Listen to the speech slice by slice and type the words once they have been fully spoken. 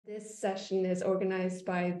This session is organized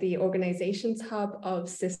by the Organizations Hub of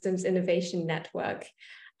Systems Innovation Network,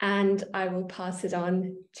 and I will pass it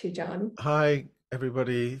on to John. Hi,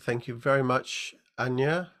 everybody. Thank you very much,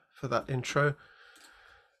 Anya, for that intro.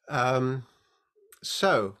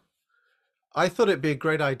 So I thought it'd be a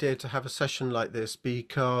great idea to have a session like this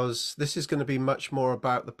because this is going to be much more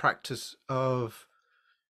about the practice of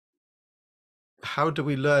how do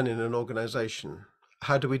we learn in an organization?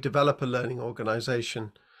 How do we develop a learning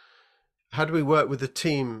organization? How do we work with the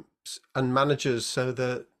teams and managers so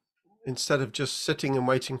that instead of just sitting and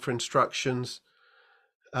waiting for instructions,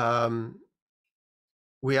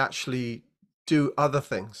 we actually do other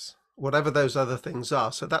things, whatever those other things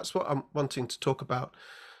are. So that's what I'm wanting to talk about.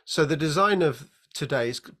 So the design of today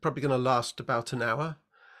is probably going to last about an hour.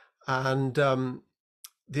 And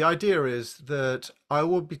the idea is that I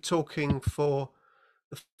will be talking for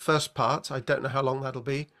the first part, I don't know how long that'll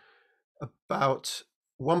be, about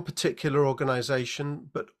one particular organization,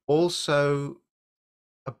 but also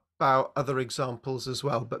about other examples as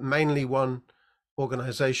well, but mainly one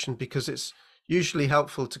organization, because it's usually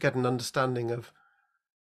helpful to get an understanding of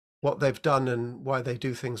what they've done and why they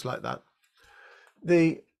do things like that.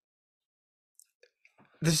 This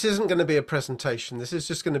isn't going to be a presentation. This is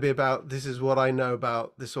just going to be about, this is what I know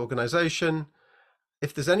about this organization.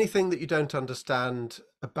 If there's anything that you don't understand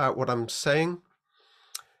about what I'm saying,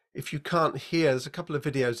 if you can't hear, there's a couple of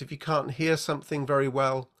videos. If you can't hear something very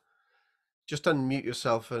well, just unmute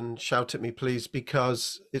yourself and shout at me, please,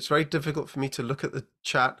 because it's very difficult for me to look at the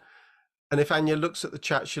chat. And if Anya looks at the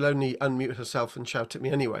chat, she'll only unmute herself and shout at me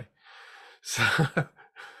anyway. So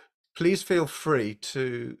please feel free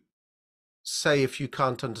to say if you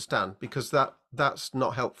can't understand, because that's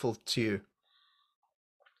not helpful to you.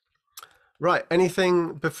 Right,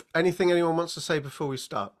 anything anyone wants to say before we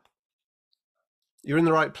start? You're in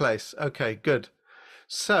the right place. Okay, good.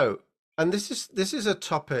 So, and this is a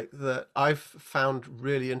topic that I've found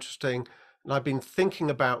really interesting and I've been thinking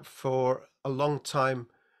about for a long time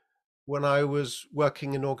when I was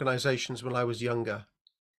working in organizations when I was younger.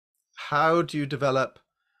 How do you develop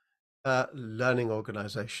a learning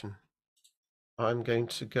organization? I'm going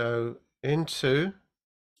to go into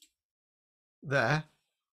there.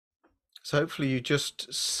 So hopefully you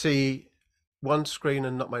just see one screen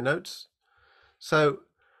and not my notes. So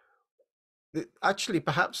actually,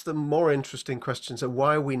 perhaps the more interesting questions are,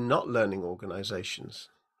 why are we not learning organizations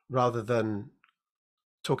rather than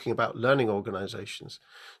talking about learning organizations?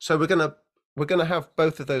 So we're going to have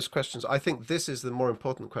both of those questions. I think this is the more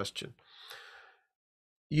important question.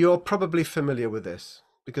 You're probably familiar with this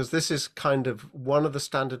because this is kind of one of the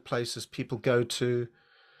standard places people go to.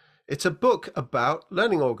 It's a book about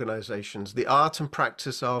learning organizations, the art and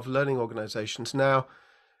practice of learning organizations. Now,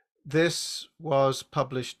 this was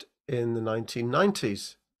published in the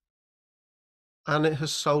 1990s and it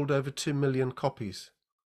has sold over 2 million copies.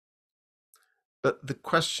 But the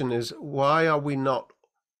question is, why are we not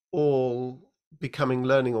all becoming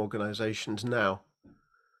learning organizations now?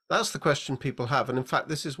 That's the question people have. And in fact,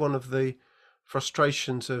 this is one of the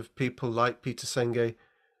frustrations of people like Peter Senge.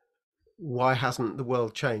 Why hasn't the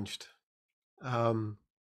world changed?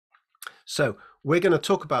 So we're going to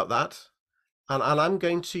talk about that. And I'm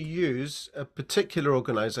going to use a particular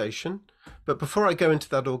organization. But before I go into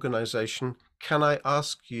that organization, can I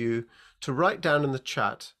ask you to write down in the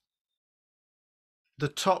chat the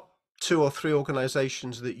top 2 or 3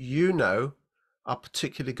 organizations that you know are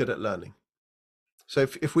particularly good at learning? So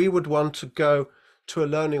if we would want to go to a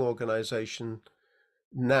learning organization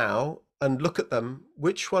now and look at them,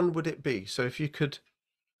 which one would it be? So if you could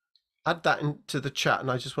add that into the chat, and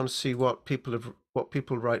I just want to see what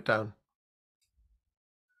people write down.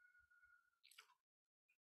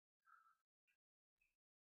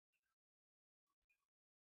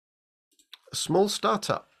 A small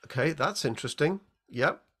startup. Okay, that's interesting.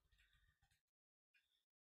 Yep.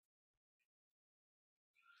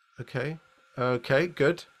 Okay,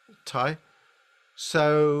 good. Ty.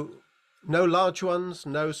 So no large ones,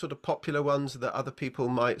 no sort of popular ones that other people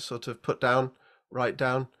might sort of write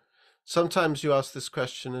down. Sometimes you ask this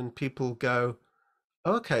question and people go,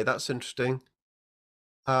 oh, okay, that's interesting.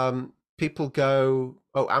 People go,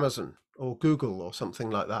 oh, Amazon or Google or something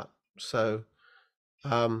like that. So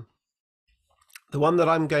the one that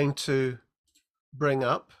I'm going to bring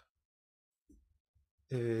up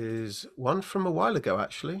is one from a while ago,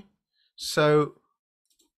 actually. So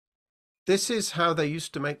this is how they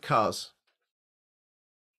used to make cars.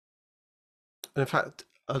 And in fact,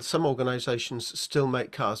 some organizations still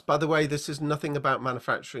make cars. By the way, this is nothing about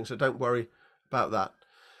manufacturing, so don't worry about that.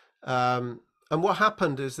 And what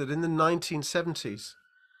happened is that in the 1970s,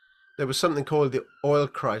 there was something called the oil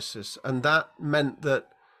crisis, and that meant that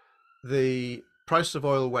the price of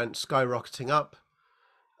oil went skyrocketing up.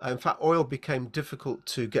 In fact, oil became difficult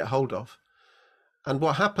to get hold of. And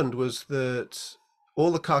what happened was that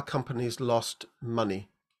all the car companies lost money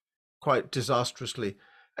quite disastrously,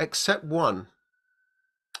 except one.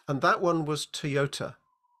 And that one was Toyota.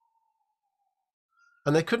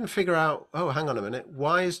 And they couldn't figure out, oh, hang on a minute,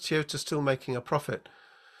 why is Toyota still making a profit?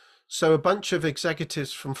 So a bunch of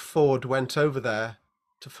executives from Ford went over there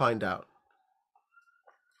to find out.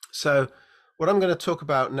 So what I'm going to talk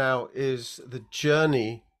about now is the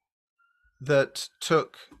journey that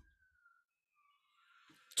took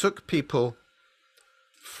people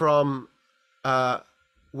from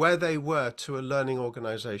where they were to a learning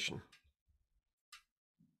organization.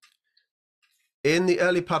 In the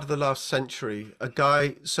early part of the last century, a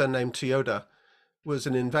guy surnamed Toyoda was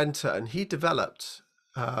an inventor, and he developed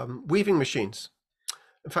weaving machines.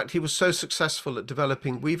 In fact, he was so successful at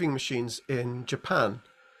developing weaving machines in Japan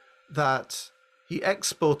that he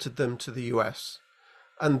exported them to the US.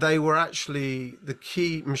 And they were actually the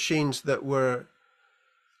key machines that were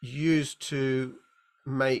used to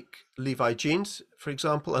make Levi jeans, for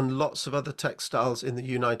example, and lots of other textiles in the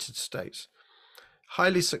United States.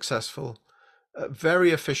 Highly successful,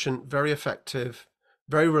 very efficient, very effective,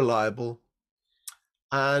 very reliable.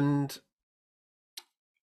 And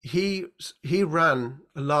he ran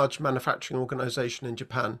a large manufacturing organization in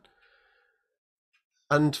Japan.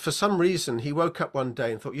 And for some reason, he woke up one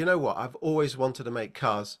day and thought, you know what, I've always wanted to make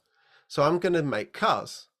cars, so I'm going to make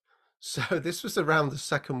cars. So this was around the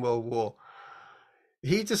Second World War.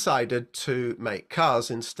 He decided to make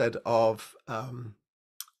cars instead of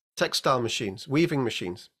textile machines, weaving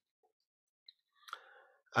machines.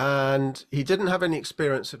 And he didn't have any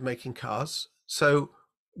experience of making cars. So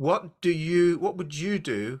what would you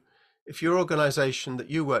do if your organization that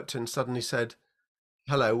you worked in suddenly said,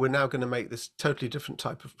 hello, we're now going to make this totally different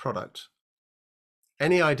type of product?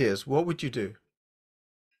 Any ideas? What would you do?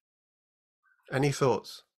 Any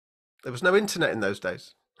thoughts? There was no internet in those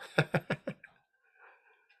days.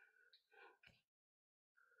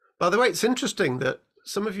 By the way, it's interesting that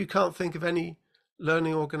some of you can't think of any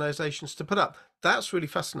learning organizations to put up. That's really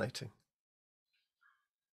fascinating.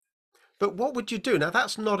 But what would you do? Now,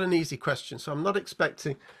 that's not an easy question, so I'm not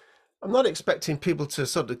expecting people to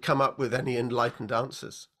sort of come up with any enlightened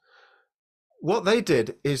answers. What they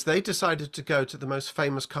did is they decided to go to the most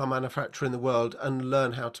famous car manufacturer in the world and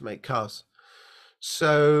learn how to make cars.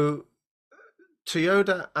 So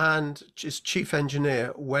Toyota and his chief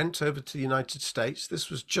engineer went over to the United States.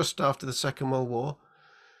 This was just after the Second World War.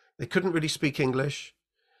 They couldn't really speak English.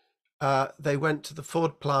 They went to the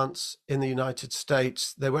Ford plants in the United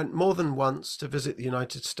States. They went more than once to visit the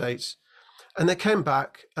United States. And they came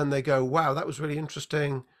back and they go, wow, that was really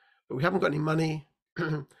interesting, but we haven't got any money.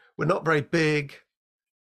 We're not very big.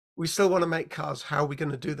 We still want to make cars. How are we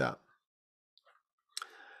going to do that?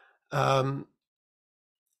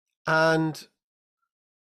 And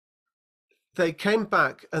they came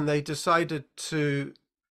back and they decided to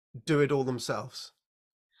do it all themselves.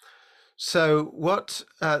 So what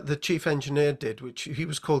the chief engineer did, which he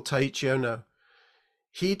was called Taiichi Ono,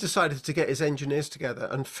 he decided to get his engineers together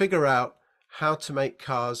and figure out how to make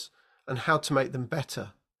cars and how to make them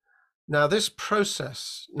better. Now this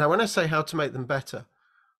process, now when I say how to make them better,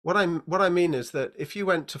 what I mean is that if you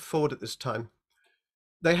went to Ford at this time,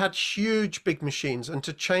 they had huge big machines, and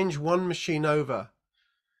to change one machine over,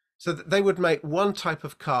 so that they would make one type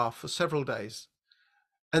of car for several days,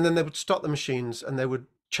 and then they would stop the machines and they would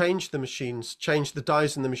change the machines, change the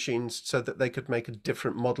dies in the machines so that they could make a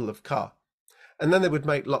different model of car. And then they would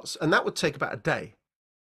make lots, and that would take about a day,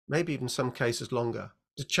 maybe even some cases longer,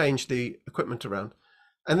 to change the equipment around.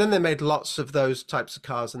 And then they made lots of those types of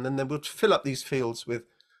cars, and then they would fill up these fields with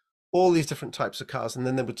all these different types of cars, and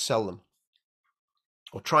then they would sell them,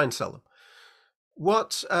 or try and sell them.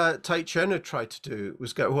 What Taiichi Ono tried to do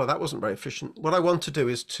was go, well, that wasn't very efficient. What I want to do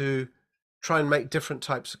is to try and make different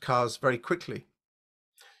types of cars very quickly.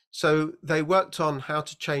 So they worked on how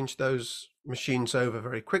to change those machines over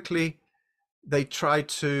very quickly. They tried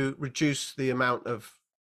to reduce the amount of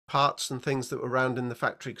parts and things that were around in the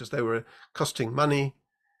factory because they were costing money.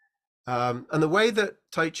 And the way that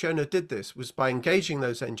Taiichi Ono did this was by engaging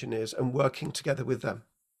those engineers and working together with them.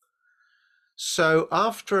 So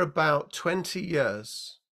after about 20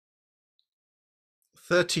 years,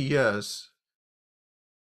 30 years,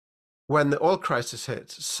 when the oil crisis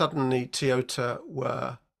hit, suddenly Toyota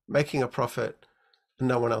were making a profit and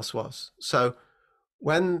no one else was. So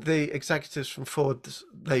when the executives from Ford,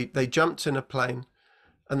 they jumped in a plane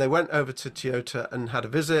and they went over to Toyota and had a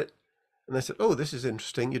visit. And they said, oh, this is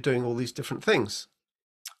interesting. You're doing all these different things.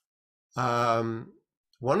 One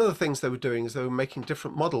of the things they were doing is they were making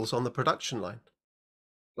different models on the production line,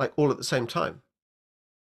 like all at the same time.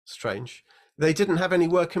 Strange. They didn't have any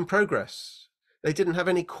work in progress. They didn't have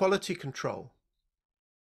any quality control.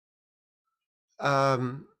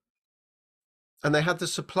 And they had the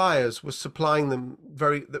suppliers were supplying them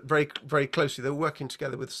very, very closely. They were working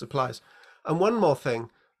together with suppliers. And one more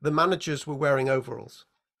thing, the managers were wearing overalls.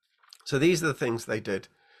 So these are the things they did.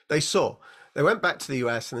 They went back to the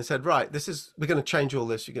US and they said, right, we're going to change all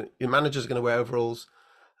this. Your managers are going to wear overalls.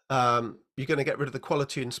 You're going to get rid of the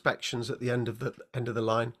quality inspections at the end of the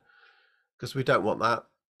line, because we don't want that.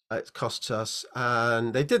 It costs us.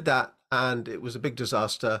 And they did that, and it was a big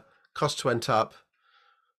disaster. Costs went up,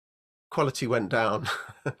 quality went down.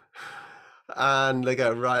 And they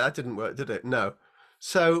go, right, that didn't work, did it? No.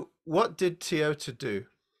 So what did Toyota do?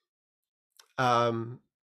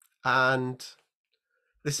 And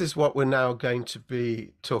this is what we're now going to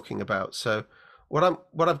be talking about. So what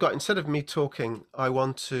I've got, instead of me talking, I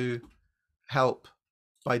want to help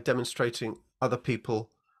by demonstrating other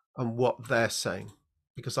people and what they're saying,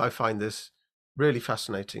 because I find this really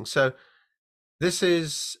fascinating. So this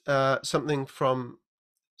is something from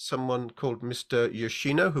someone called Mr.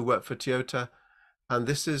 Yoshino, who worked for Toyota, and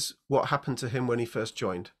this is what happened to him when he first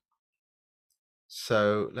joined.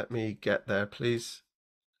 So let me get there, please.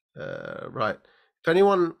 Right. If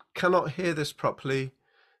anyone cannot hear this properly,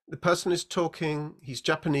 the person is talking, he's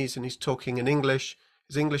Japanese and he's talking in English.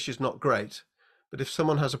 His English is not great, but if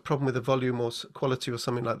someone has a problem with the volume or quality or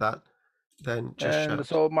something like that, then just shout.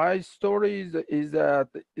 So my story is that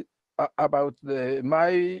about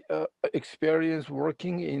my experience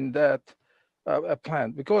working in that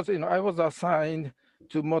plant, because I was assigned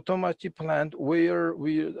to Motomachi plant where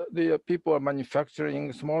the people are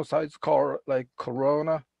manufacturing small size car like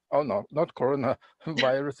Corona. Oh no, not Corona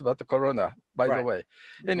virus, but the Corona, by the way.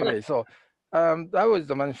 Anyway, so that was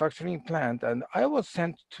the manufacturing plant, and I was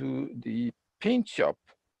sent to the paint shop,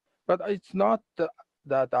 but it's not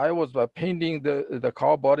that I was painting the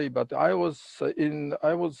car body, but I was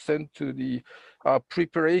sent to the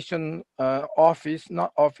preparation office,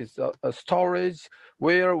 not office, storage,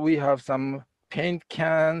 where we have some paint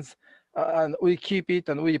cans, and we keep it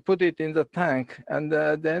and we put it in the tank, and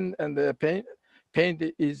then the paint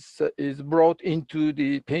is brought into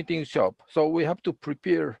the painting shop. So we have to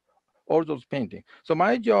prepare all those painting. So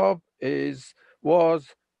my job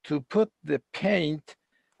was to put the paint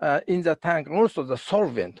in the tank, and also the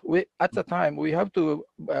solvent. At the time we have to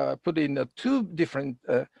put in two different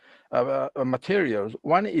materials.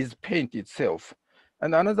 One is paint itself,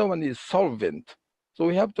 and another one is solvent. So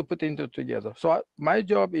we have to put into together. So my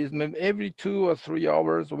job is every 2 or 3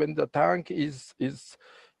 hours when the tank is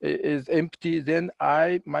empty, then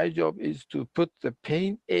my job is to put the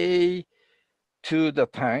paint A to the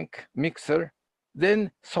tank mixer,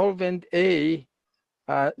 then solvent A,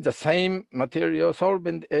 the same material,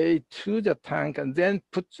 solvent A to the tank, and then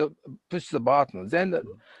push the button. Then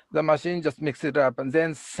the machine just mix it up and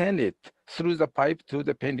then send it through the pipe to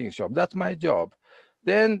the painting shop. That's my job.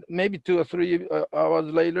 Then maybe 2 or 3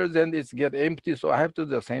 hours later, then it's get empty. So I have to do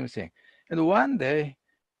the same thing. And one day,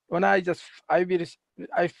 when I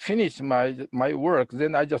finished my work,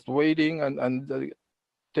 then I just waiting and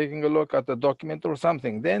taking a look at the document or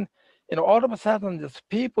something. Then, all of a sudden, just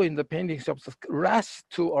people in the painting shops rush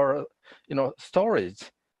to our,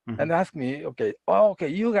 storage and ask me, okay,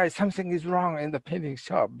 you guys, something is wrong in the painting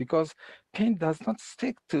shop because paint does not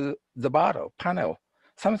stick to the bottle panel.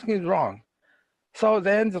 Something is wrong. So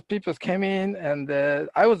then the people came in, and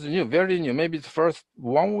I was new, very new, maybe the first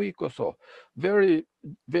 1 week or so, very,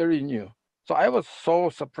 very new. So I was so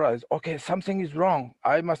surprised. Okay, something is wrong.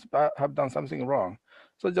 I must have done something wrong.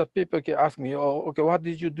 So just people can ask me, oh, okay, what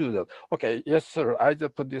did you do that? Okay, yes, sir. I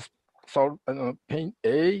just put this paint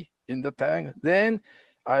A in the tank. Then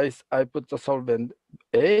I put the solvent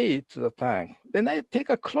A to the tank. Then I take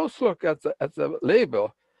a close look at the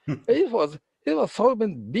label. It was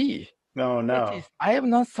solvent B. No. I am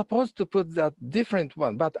not supposed to put that different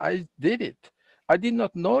one, but I did it. I did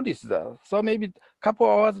not notice that. So maybe a couple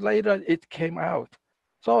hours later, it came out.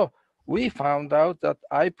 So we found out that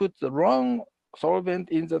I put the wrong solvent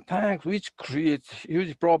in the tank, which creates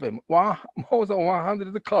huge problem. More than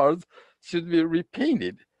 100 cars should be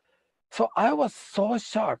repainted. So I was so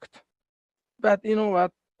shocked. But you know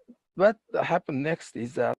what? What happened next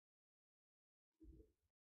is that.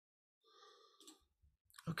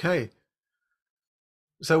 Okay.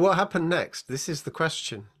 So what happened next? This is the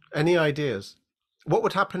question. Any ideas? What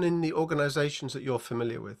would happen in the organizations that you're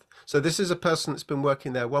familiar with? So this is a person that's been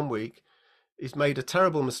working there 1 week. He's made a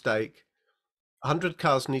terrible mistake. 100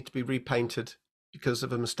 cars need to be repainted because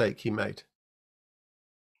of a mistake he made.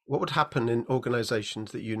 What would happen in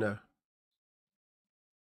organizations that you know?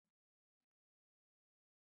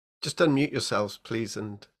 Just unmute yourselves, please,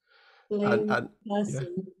 and Blame the yeah.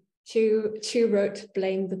 person. Chu wrote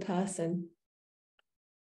blame the person.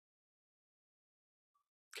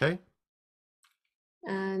 Okay.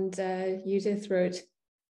 And Judith wrote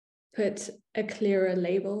put a clearer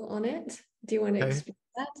label on it. Do you want to explain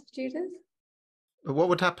that, Judith? But what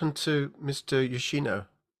would happen to Mr. Yoshino?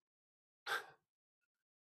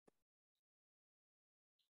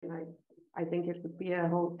 I think it would be a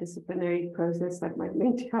whole disciplinary process that might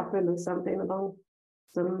need to happen or something along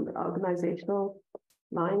some organizational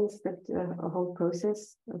lines, that a whole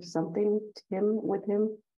process of something to him, with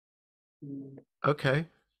him. Okay.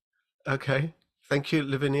 Okay. Thank you,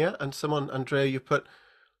 Lavinia. And someone, Andrea, you put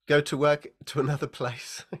go to work to another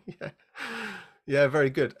place. Yeah. Yeah, very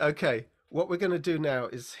good. Okay. What we're going to do now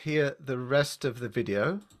is hear the rest of the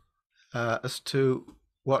video as to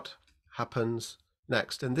what happens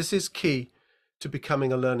next. And this is key to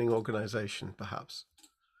becoming a learning organization, perhaps.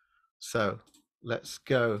 So let's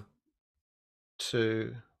go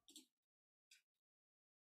to...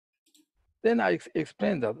 Then I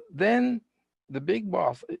explained that. Then the big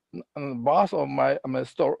boss, boss of my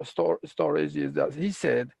storage, is that he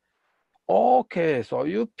said, okay, so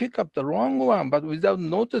you pick up the wrong one, but without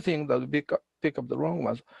noticing that you pick up the wrong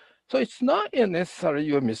ones. So it's not necessarily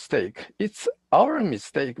your mistake. It's our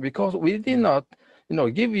mistake because we did not,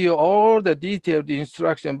 give you all the detailed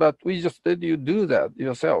instruction, but we just let you do that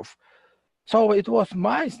yourself. So it was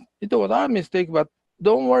our mistake, but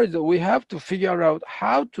don't worry, we have to figure out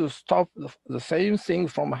how to stop the same thing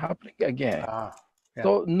from happening again. Yeah.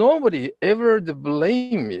 So nobody ever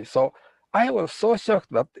blame me. So I was so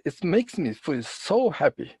shocked that it makes me feel so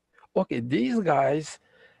happy. Okay, these guys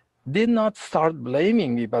did not start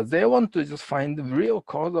blaming me, but they want to just find the real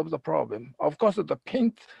cause of the problem. Of course, the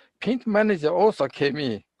paint manager also came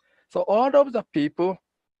in. So all of the people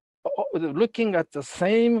looking at the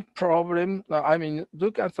same problem,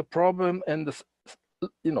 look at the problem and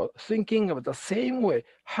thinking of the same way,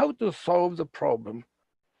 how to solve the problem.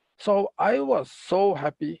 So I was so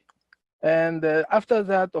happy. And after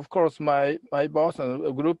that, of course, my boss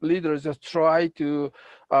and group leaders just try to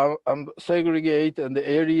segregate in the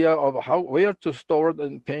area of where to store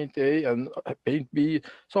the paint A and paint B.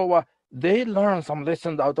 So they learned some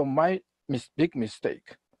lessons out of my big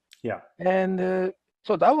mistake. Yeah. And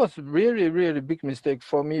so that was really, really big mistake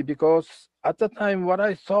for me, because at the time what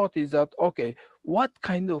I thought is that, okay, what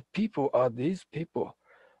kind of people are these people?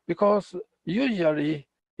 Because usually,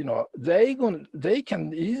 they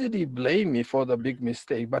can easily blame me for the big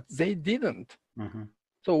mistake, but they didn't. Mm-hmm.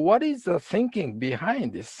 So what is the thinking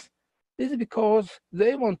behind this? It's because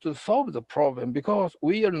they want to solve the problem, because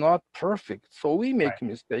we are not perfect. So we make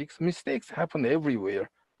mistakes. Mistakes happen everywhere,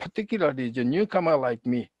 particularly the newcomer like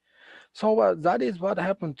me. So that is what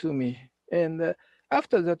happened to me. And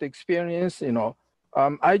after that experience,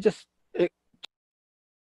 I just,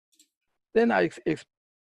 then I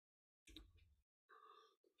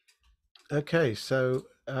Okay, so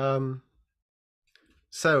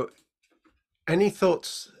any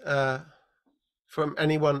thoughts from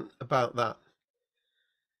anyone about that?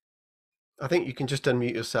 I think you can just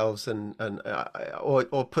unmute yourselves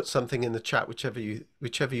or put something in the chat, whichever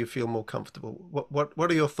you feel more comfortable.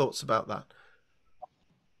 What are your thoughts about that,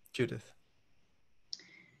 Judith?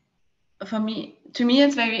 To me,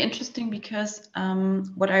 it's very interesting because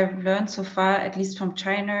what I've learned so far, at least from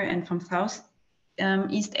China and from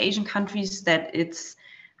East Asian countries, that it's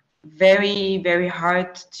very, very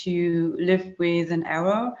hard to live with an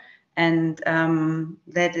error, and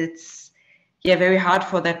that it's very hard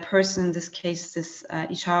for that person, in this case, this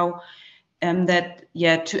Ishao,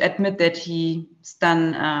 to admit that he's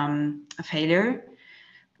done a failure.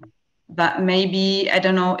 But maybe, I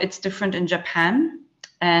don't know, it's different in Japan.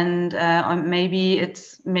 And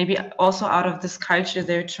maybe also out of this culture,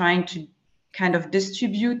 they're trying to kind of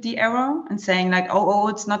distribute the error and saying like, oh,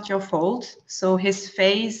 it's not your fault. So his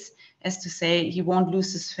face, as to say, he won't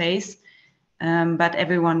lose his face, but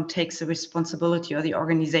everyone takes the responsibility, or the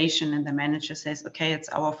organization, and the manager says, okay, it's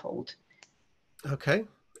our fault. Okay,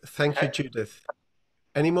 thank you, Judith.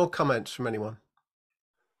 Any more comments from anyone?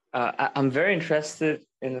 I'm very interested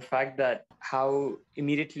in the fact that how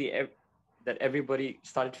immediately that everybody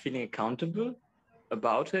started feeling accountable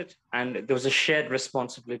about it, and there was a shared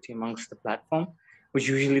responsibility amongst the platform, which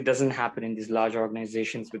usually doesn't happen in these large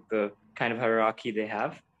organizations with the kind of hierarchy they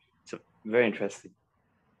have. So very interesting.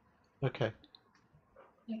 Okay.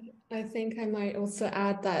 I think I might also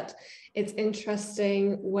add that it's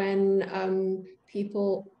interesting when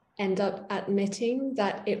people end up admitting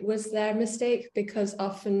that it was their mistake, because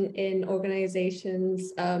often in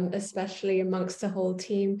organizations, especially amongst the whole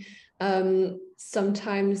team,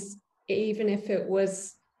 sometimes even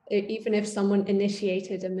if someone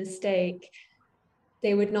initiated a mistake,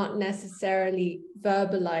 they would not necessarily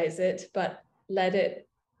verbalize it, but let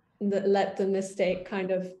the mistake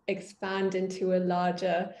kind of expand into a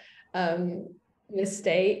larger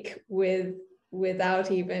mistake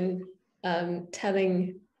without even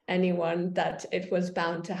telling anyone that it was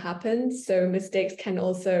bound to happen. So mistakes can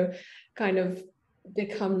also kind of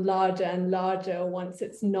become larger and larger once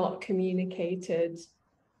it's not communicated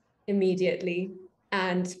immediately.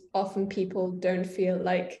 And often people don't feel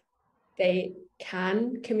like they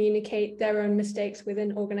can communicate their own mistakes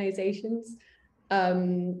within organizations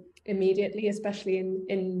immediately, especially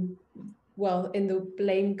in the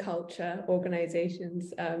blame culture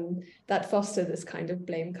organizations that foster this kind of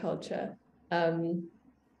blame culture.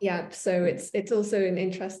 Yeah, so it's also an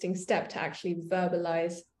interesting step to actually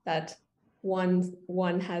verbalize that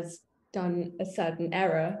one has done a certain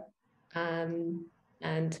error,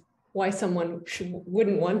 and why someone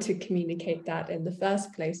wouldn't want to communicate that in the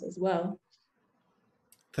first place as well.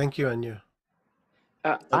 Thank you, Anya.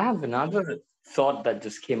 I have another thought that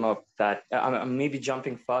just came up that I'm maybe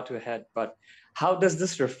jumping far too ahead, but how does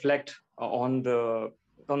this reflect on the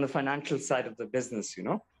financial side of the business? You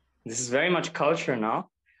know, this is very much culture now,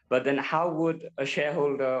 but then how would a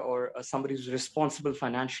shareholder or somebody who's responsible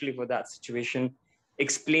financially for that situation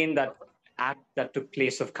explain that act that took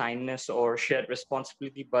place of kindness or shared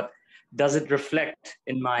responsibility, but does it reflect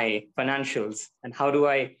in my financials, and how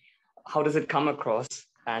does it come across?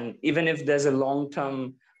 And even if there's a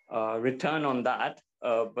long-term return on that,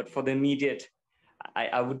 but for the immediate,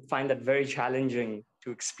 I would find that very challenging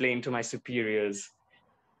to explain to my superiors.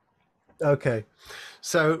 Okay,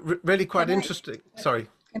 so really quite interesting. Sorry,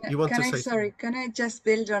 you want to say sorry, can I just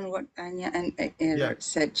build on what Anya and Yeah.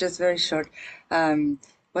 said, just very short?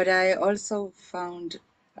 What I also found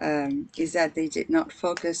is that they did not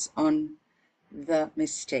focus on the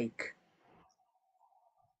mistake.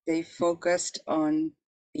 They focused on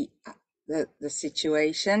the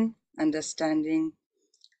situation, understanding,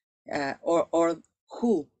 or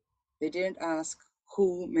who. They didn't ask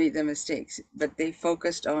who made the mistakes, but they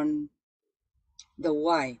focused on the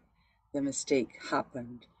why the mistake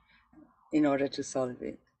happened in order to solve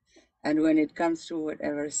it. And when it comes to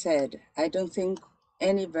whatever said, I don't think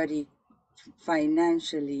anybody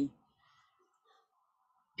financially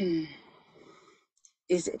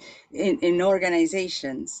is in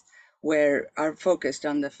organizations where are focused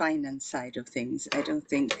on the finance side of things. I don't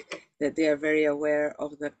think that they are very aware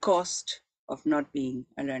of the cost of not being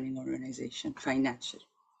a learning organization financially.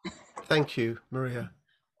 Thank you, Maria.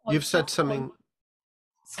 You've said something.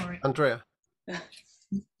 Sorry, Andrea.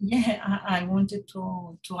 Yeah, I wanted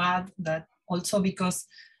to add that also because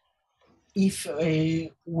if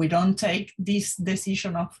we don't take this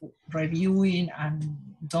decision of reviewing and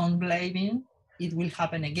don't blaming, it will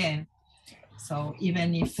happen again. So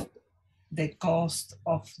even if the cost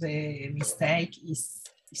of the mistake is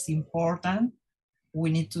important, we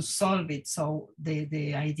need to solve it. So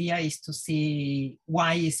the idea is to see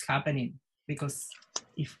why it's happening, because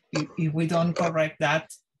if we don't correct that,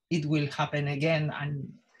 it will happen again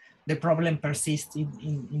and the problem persists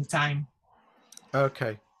in time.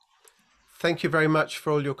 Okay. Thank you very much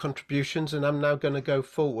for all your contributions, and I'm now going to go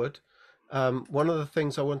forward. One of the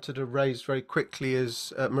things I wanted to raise very quickly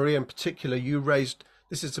is, Maria in particular, you raised,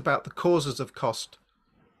 this is about the causes of cost.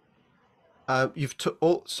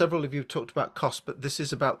 Several of you have talked about cost, but this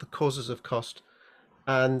is about the causes of cost.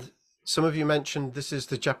 And some of you mentioned this is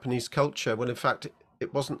the Japanese culture. Well, in fact,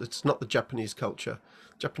 it wasn't. It's not the Japanese culture.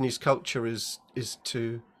 Japanese culture is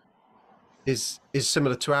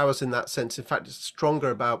similar to ours in that sense. In fact, it's stronger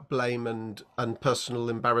about blame and personal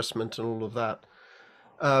embarrassment and all of that.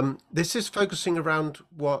 This is focusing around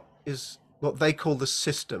what they call the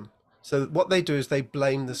system. So what they do is they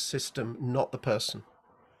blame the system, not the person.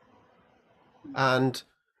 And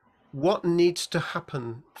what needs to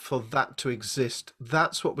happen for that to exist?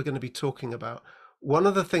 That's what we're going to be talking about. One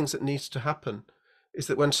of the things that needs to happen is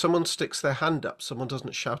that when someone sticks their hand up, someone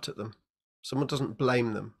doesn't shout at them. Someone doesn't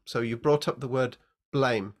blame them. So you brought up the word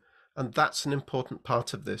blame, and that's an important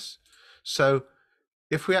part of this. So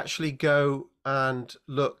if we actually go and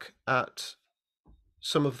look at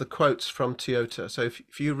some of the quotes from Toyota. So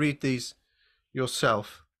if you read these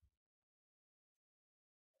yourself.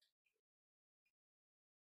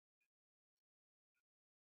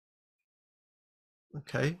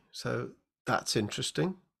 Okay, so That's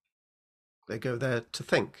interesting. They go there to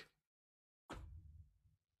think.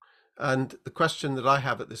 And the question that I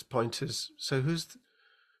have at this point is, so who's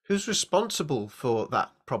responsible for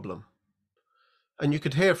that problem? And you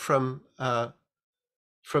could hear from the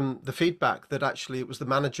feedback that actually it was the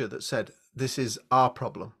manager that said, this is our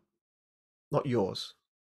problem, not yours.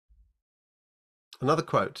 Another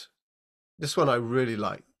quote. This one I really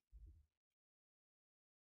like.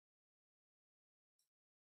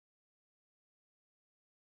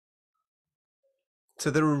 So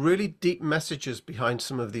there are really deep messages behind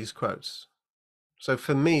some of these quotes. So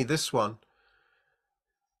for me, this one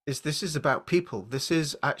is, this is about people. This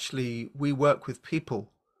is actually, we work with people.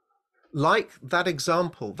 Like that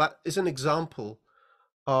example, that is an example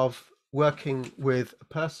of working with a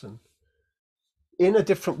person in a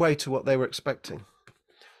different way to what they were expecting.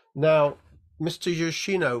 Now, Mr.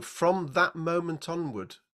 Yoshino, from that moment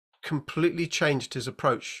onward, completely changed his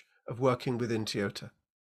approach of working within Toyota.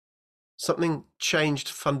 Something changed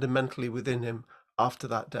fundamentally within him after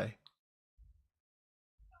that day.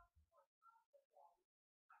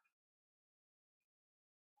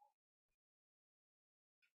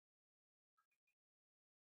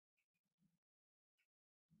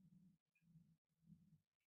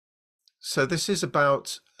 So this is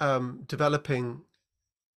about developing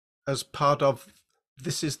as part of,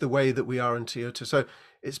 this is the way that we are in Toyota. So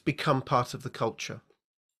it's become part of the culture.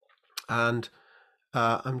 And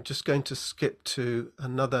I'm just going to skip to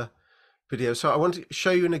another video. So I want to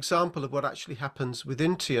show you an example of what actually happens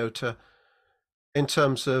within Toyota in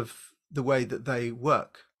terms of the way that they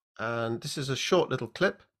work. And this is a short little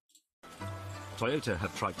clip. Toyota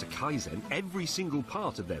have tried to Kaizen every single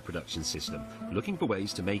part of their production system, looking for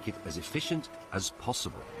ways to make it as efficient as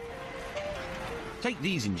possible. Take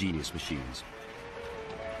these ingenious machines.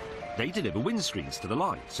 They deliver windscreens to the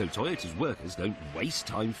line, so Toyota's workers don't waste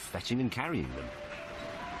time fetching and carrying them.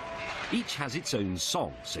 Each has its own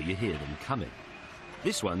song, so you hear them coming.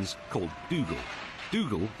 This one's called Dougal.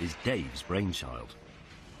 Dougal is Dave's brainchild.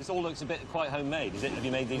 This all looks a bit quite homemade, is it? Have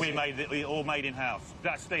you made these? We made it all made in-house.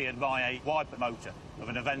 That's steered by a wiper motor of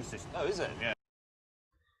an event system. Oh, is it? Yeah.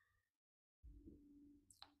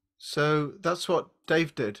 So that's what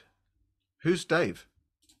Dave did. Who's Dave?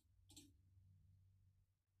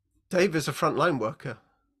 Dave is a frontline worker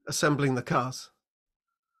assembling the cars.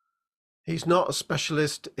 He's not a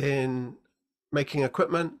specialist in making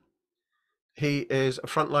equipment. He is a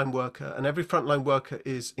frontline worker, and every frontline worker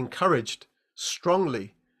is encouraged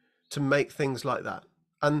strongly to make things like that.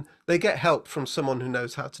 And they get help from someone who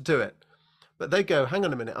knows how to do it. But they go, hang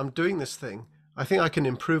on a minute, I'm doing this thing. I think I can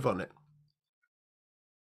improve on it.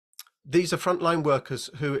 These are frontline workers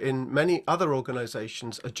who in many other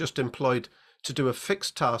organizations are just employed to do a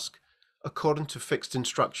fixed task according to fixed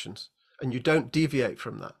instructions, and you don't deviate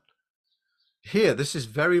from that. Here, this is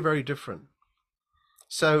very, very different.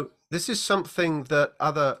 So this is something that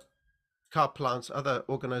other car plants, other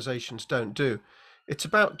organizations don't do. It's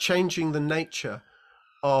about changing the nature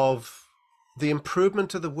of the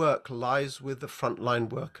improvement of the work lies with the frontline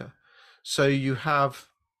worker. So you have,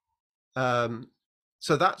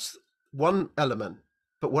 so that's one element.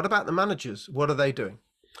 But what about the managers? What are they doing?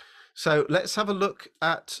 So let's have a look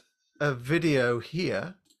at a video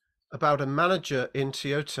here about a manager in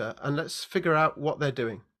Toyota, and let's figure out what they're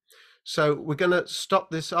doing. So we're going to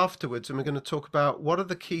stop this afterwards, and we're going to talk about what are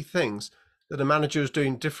the key things that a manager is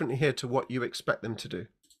doing differently here to what you expect them to do.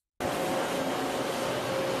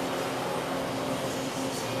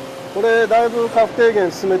 これだいぶ価格低減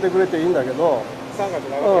進めてくれていいんだけど、3月7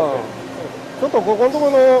日ちょっとここのとこ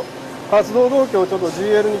ろの活動動機をちょっと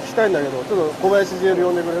GL に聞きたいんだけど、ちょっと小林 GL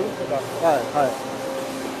呼んでくれる？はいはい。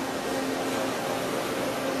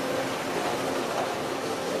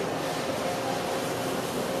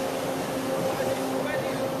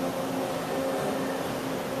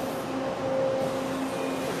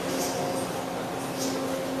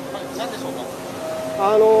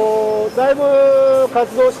だいぶ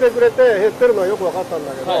活動してくれて減ってるのはよく分かったん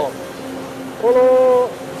だけど、はい、こ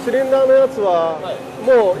のシリンダーのやつは、はい、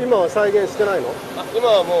もう今は再現してないの？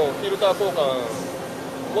今はもうフィルター交換、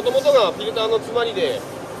もともとがフィルターの詰まりで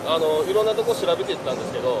いろんなとこ調べていったんで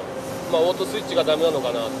すけど、まあ、オートスイッチがダメなの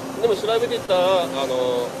かな。でも調べていったら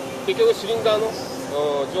結局シリンダーの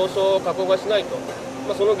上昇加工がしないと、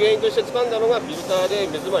まあ、その原因として掴んだのがフィルターで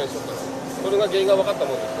目詰まりにしとったの。それが原因が分かった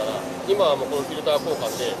ものですから、今はもうこのフィルター交換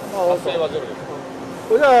で発生はゼロです。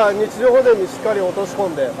じゃあ日常保全にしっかり落とし込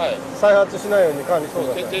んで、はい、再発しないように管理してく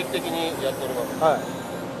ださい。徹底的にやっております。はい。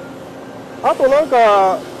あとなん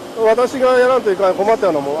か私がやらんといかん困った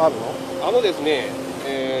ようなものあるの？ですね、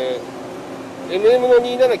MM の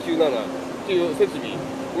2797っていう設備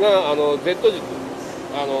がZ 軸、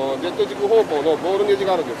Z 軸方向のボールネジ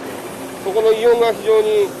があるんですけど、そこのイオンが非常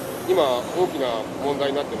に今大きな問題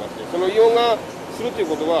になってまして、そのイオンがするという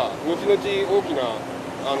ことは後々大きな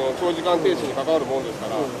長時間停止に関わるものですか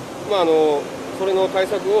ら、それの対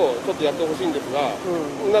策をちょっとやってほしいんですが、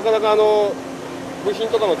なかなか部品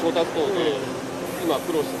とかの調達等で今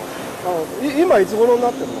苦労してます。今いつ頃にな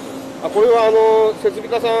ってるの？これは設備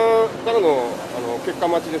課さんからの結果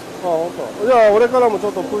待ちです。本当。じゃあ俺からもちょ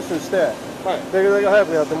っとプッシュして、はい、できるだけ早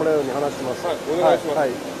くやってもらえるように話します。はい、お願いします。はい。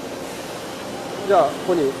じゃあこ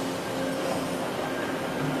こに。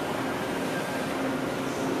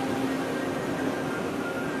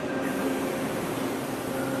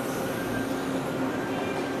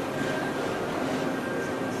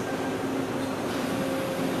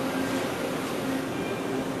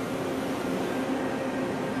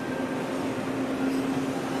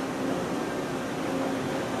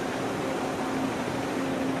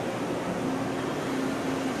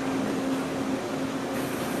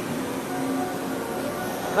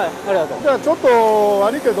はい、ありがとう。じゃあちょっと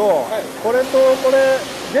悪いけど、はい、これとこれ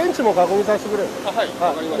現地も確認させてくれる。はい、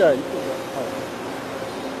わかりました。じゃあ、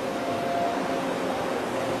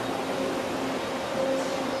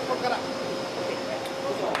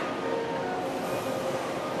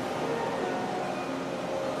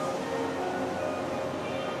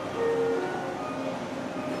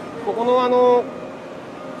ここの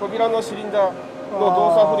扉のシリンダーの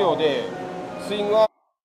動作不良でスイングは。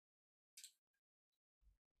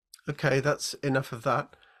Okay, that's enough of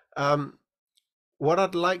that. What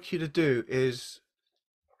I'd like you to do is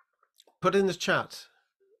put in the chat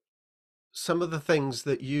some of the things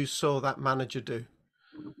that you saw that manager do.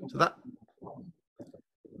 So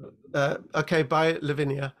that, okay, bye,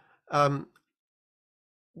 Lavinia.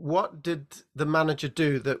 What did the manager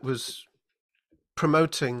do that was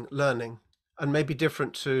promoting learning and maybe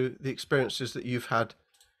different to the experiences that you've had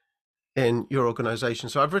in your organization?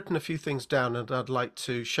 So I've written a few things down and I'd like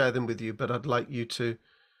to share them with you, but I'd like you to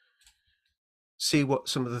see what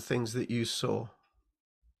some of the things that you saw.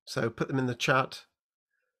 So put them in the chat.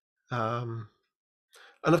 And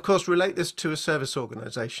of course, relate this to a service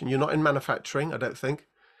organization. You're not in manufacturing, I don't think.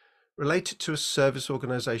 Relate it to a service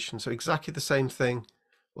organization. So exactly the same thing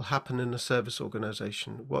will happen in a service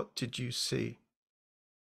organization. What did you see?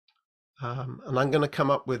 And I'm going to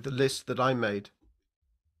come up with the list that I made.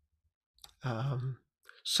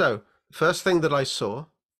 So the first thing that I saw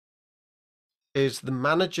is the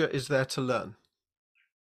manager is there to learn.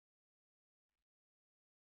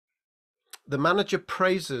 The manager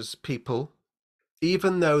praises people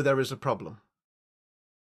even though there is a problem.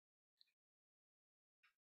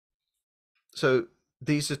 So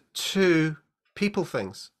these are two people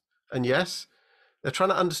things. And yes, they're trying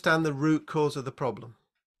to understand the root cause of the problem.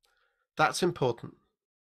 That's important.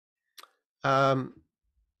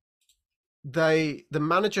 The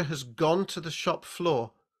manager has gone to the shop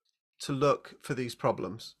floor to look for these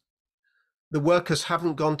problems. The workers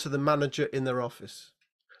haven't gone to the manager in their office,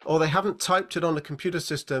 or they haven't typed it on a computer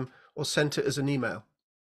system or sent it as an email.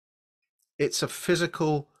 It's a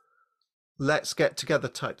physical, let's get together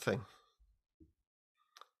type thing.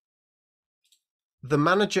 The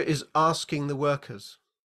manager is asking the workers,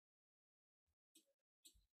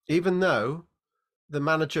 even though the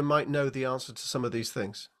manager might know the answer to some of these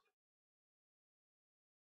things.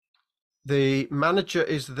 The manager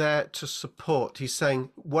is there to support. He's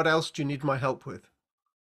saying, what else do you need my help with?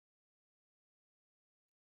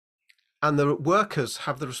 And the workers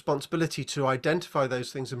have the responsibility to identify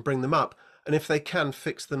those things and bring them up. And if they can,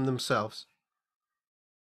 fix them themselves.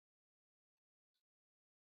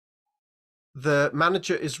 The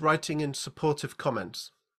manager is writing in supportive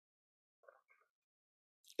comments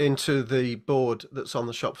into the board that's on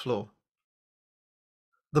the shop floor.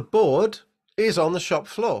 The board is on the shop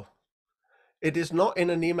floor. It is not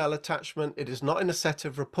in an email attachment. It is not in a set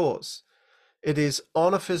of reports. It is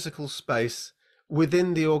on a physical space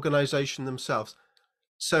within the organization themselves.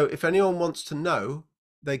 So if anyone wants to know,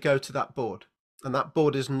 they go to that board. And that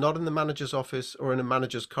board is not in the manager's office or in a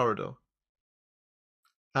manager's corridor.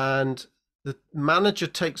 And the manager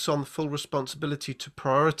takes on full responsibility to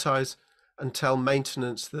prioritize and tell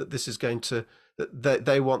maintenance that this is going to, that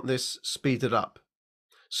they want this speeded up.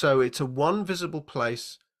 So it's a one visible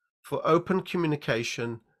place for open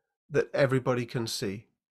communication that everybody can see.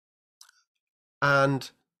 And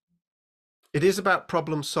it is about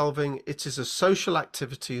problem solving. It is a social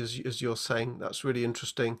activity, as you're saying. That's really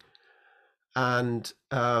interesting. And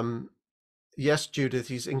yes, Judith,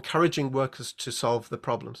 he's encouraging workers to solve the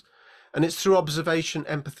problems. And it's through observation,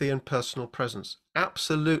 empathy, and personal presence.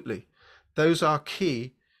 Absolutely. Those are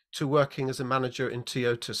key to working as a manager in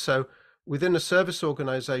Toyota. So within a service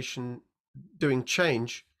organization doing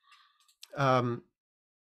change,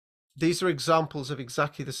 these are examples of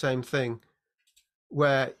exactly the same thing,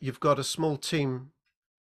 where you've got a small team.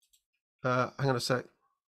 Hang on a sec.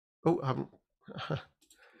 Oh, I'm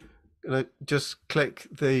gonna just click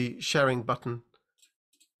the sharing button.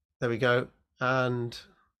 There we go. And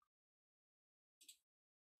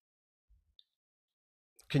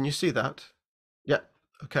can you see that? Yeah.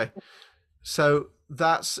 Okay. So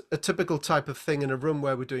that's a typical type of thing in a room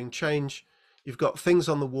where we're doing change. You've got things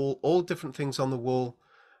on the wall, all different things on the wall,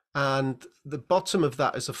 and the bottom of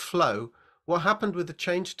that is a flow. What happened with the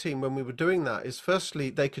change team when we were doing that is, firstly,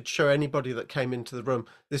 they could show anybody that came into the room,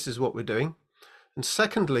 this is what we're doing. And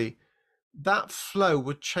secondly, that flow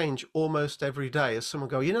would change almost every day as someone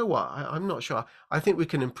go, you know what, I'm not sure. I think we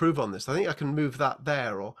can improve on this. I think I can move that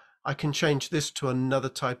there, or I can change this to another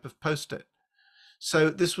type of post-it. So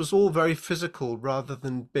this was all very physical rather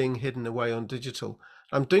than being hidden away on digital.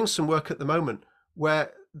 I'm doing some work at the moment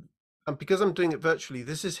where, and because I'm doing it virtually,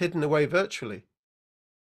 this is hidden away virtually.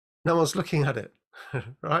 No one's looking at it,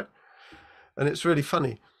 right? And it's really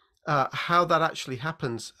funny how that actually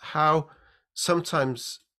happens, how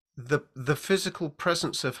sometimes the physical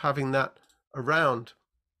presence of having that around.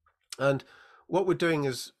 And what we're doing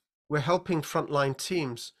is we're helping frontline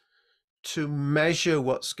teams to measure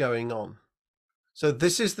what's going on. So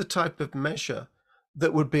this is the type of measure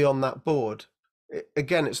that would be on that board.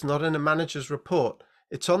 Again, it's not in a manager's report,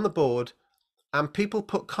 it's on the board, and people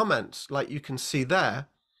put comments like you can see there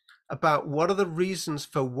about what are the reasons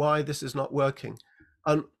for why this is not working.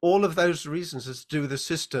 And all of those reasons is to do with the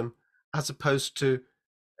system, as opposed to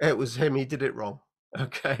it was him, he did it wrong.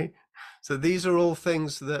 Okay. So these are all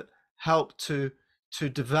things that help to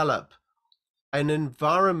develop an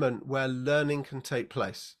environment where learning can take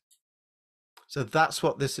place. So that's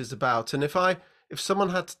what this is about. And if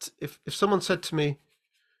someone said to me,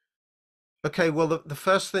 okay, well, the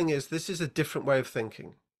first thing is, this is a different way of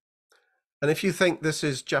thinking. And if you think this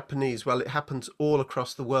is Japanese, well, it happens all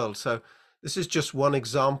across the world. So this is just one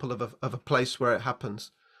example of a place where it happens.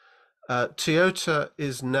 Toyota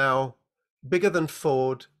is now bigger than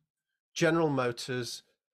Ford, General Motors,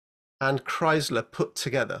 and Chrysler put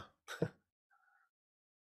together.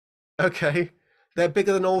 Okay, they're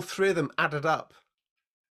bigger than all three of them added up.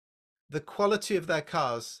 The quality of their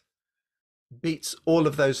cars beats all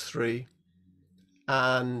of those three,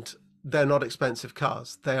 and they're not expensive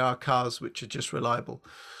cars. They are cars which are just reliable.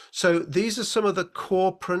 So these are some of the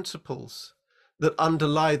core principles that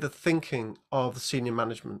underlie the thinking of the senior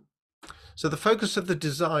management. So the focus of the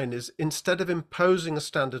design is, instead of imposing a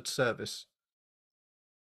standard service,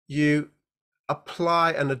 you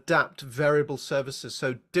apply and adapt variable services.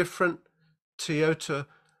 So different Toyota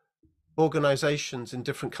organizations in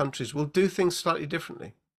different countries will do things slightly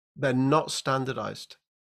differently. They're not standardized.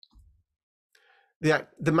 The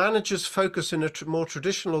manager's focus in a more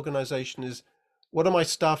traditional organization is, what are my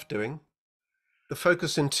staff doing? The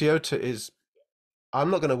focus in Toyota is,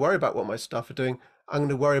 I'm not going to worry about what my staff are doing. I'm going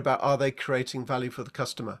to worry about, are they creating value for the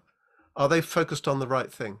customer? Are they focused on the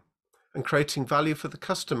right thing? And creating value for the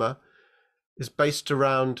customer is based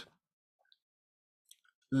around,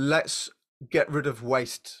 let's get rid of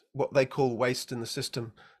waste, what they call waste in the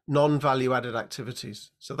system, non-value added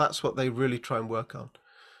activities. So that's what they really try and work on.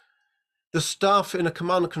 The staff in a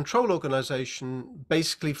command and control organization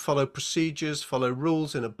basically follow procedures, follow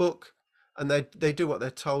rules in a book, and they do what they're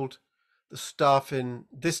told. The staff in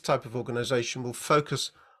this type of organization will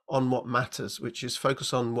focus on what matters, which is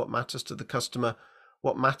focus on what matters to the customer,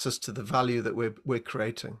 what matters to the value that we're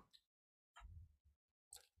creating.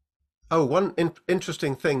 Oh, one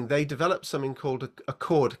interesting thing, they developed something called a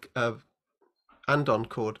cord, andon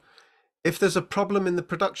cord. If there's a problem in the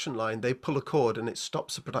production line, they pull a cord and it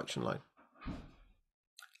stops the production line.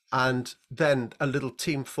 And then a little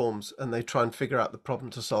team forms and they try and figure out the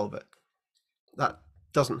problem to solve it. That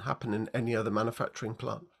doesn't happen in any other manufacturing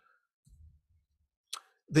plant.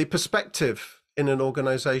 The perspective in an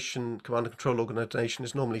organization, command and control organization,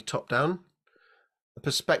 is normally top down. The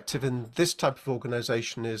perspective in this type of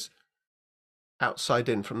organization is outside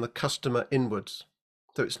in, from the customer inwards.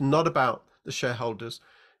 So it's not about the shareholders.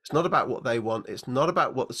 It's not about what they want. It's not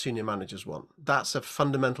about what the senior managers want. That's a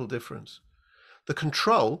fundamental difference. The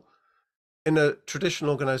control in a traditional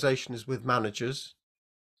organization is with managers.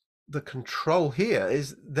 The control here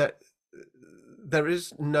is that there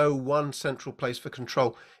is no one central place for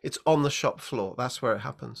control. It's on the shop floor. That's where it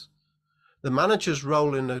happens. The manager's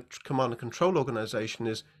role in a command and control organization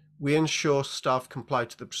is, we ensure staff comply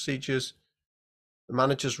to the procedures. The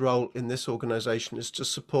manager's role in this organization is to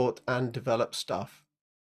support and develop staff.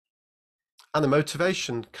 And the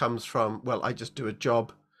motivation comes from, well, I just do a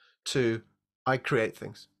job, to I create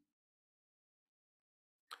things.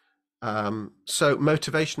 So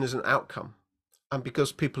motivation is an outcome. And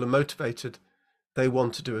because people are motivated, they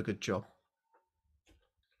want to do a good job.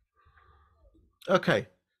 Okay,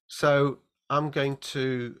 so I'm going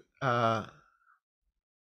to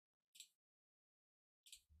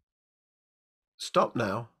stop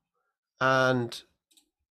now, and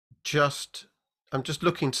I'm just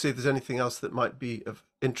looking to see if there's anything else that might be of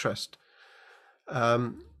interest.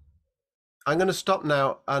 I'm going to stop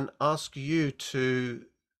now and ask you to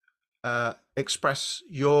express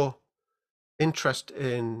your interest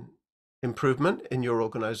in improvement in your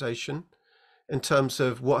organization, in terms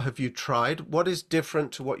of what have you tried, what is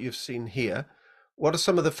different to what you've seen here, what are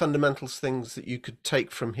some of the fundamental things that you could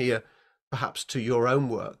take from here perhaps to your own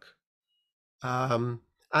work, and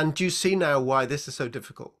do you see now why this is so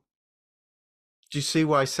difficult? Do you see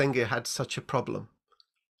why Sengir had such a problem?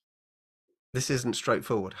 This isn't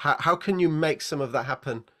straightforward. How can you make some of that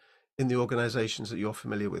happen in the organizations that you're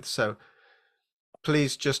familiar with? So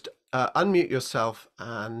please just unmute yourself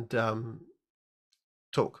and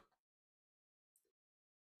talk.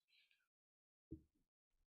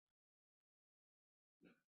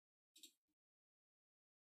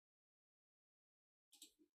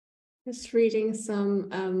 Just reading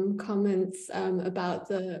some comments about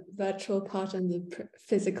the virtual part and the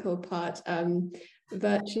physical part.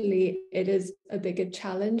 Virtually, it is a bigger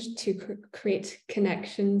challenge to create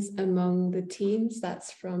connections among the teams.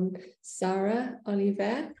 That's from Sarah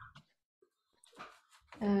Oliver.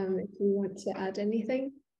 If you want to add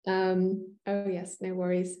anything. Oh yes, no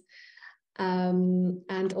worries.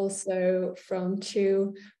 And also from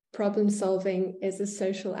Chu, problem solving is a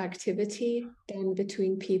social activity done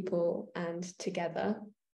between people and together,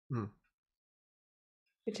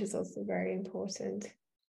 which is also very important.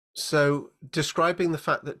 So describing the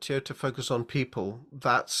fact that Toyota focus on people,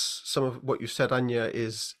 that's some of what you said, Anya,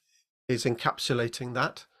 is encapsulating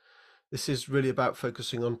that. This is really about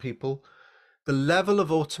focusing on people. The level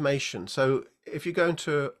of automation. So if you go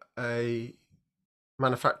into a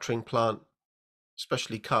manufacturing plant,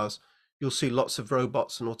 especially cars, you'll see lots of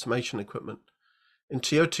robots and automation equipment. In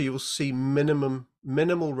Toyota, you will see minimal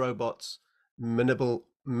robots, minimal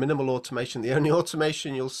automation. The only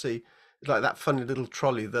automation you'll see is like that funny little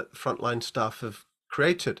trolley that frontline staff have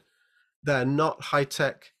created. They're not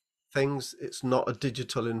high-tech things. It's not a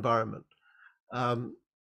digital environment.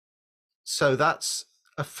 So that's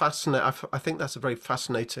a I think that's a very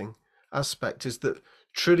fascinating aspect, is that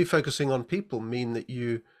truly focusing on people mean that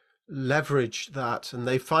you leverage that, and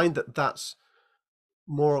they find that that's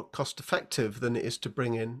more cost effective than it is to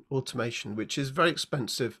bring in automation, which is very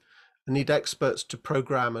expensive and need experts to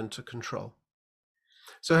program and to control.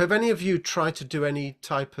 So have any of you tried to do any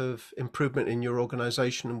type of improvement in your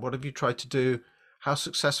organization, and what have you tried to do? How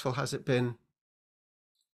successful has it been?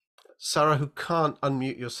 Sarah, who can't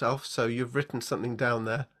unmute yourself, so you've written something down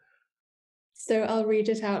there. So I'll read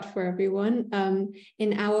it out for everyone.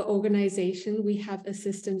 In our organization, we have a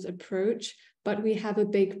systems approach, but we have a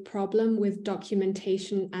big problem with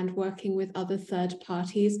documentation and working with other third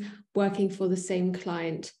parties working for the same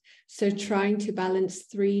client. So trying to balance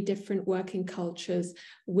 3 different working cultures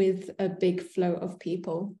with a big flow of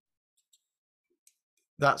people.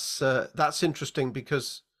 That's interesting,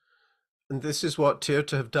 because, and this is what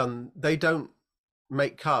Toyota have done. They don't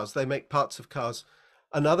make cars, they make parts of cars.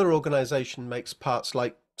 Another organization makes parts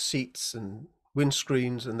like seats and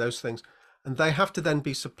windscreens and those things, and they have to then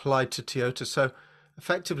be supplied to Toyota. So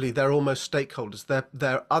effectively, they're almost stakeholders.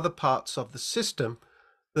 They're other parts of the system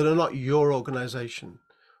that are not your organization.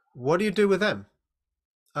 What do you do with them?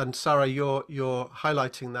 And Sarah, you're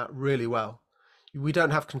highlighting that really well. We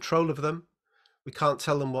don't have control of them. We can't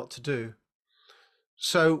tell them what to do.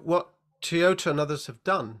 So what Toyota and others have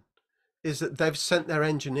done is that they've sent their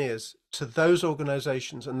engineers to those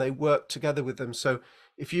organizations and they work together with them. So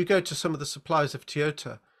if you go to some of the suppliers of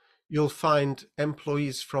Toyota, you'll find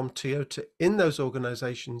employees from Toyota in those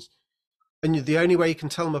organizations, and the only way you can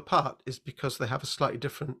tell them apart is because they have a slightly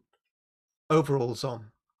different overalls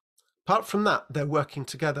on. Apart from that, they're working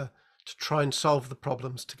together to try and solve the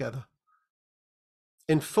problems together.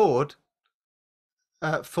 In Ford,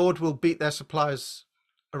 Ford will beat their suppliers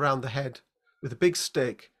around the head with a big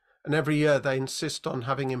stick, and every year they insist on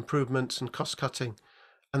having improvements and cost cutting,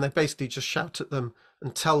 and they basically just shout at them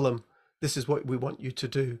and tell them, this is what we want you to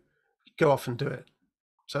do, go off and do it.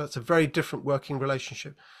 So it's a very different working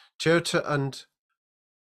relationship. Toyota and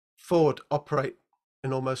Ford operate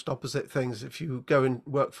in almost opposite things. If you go and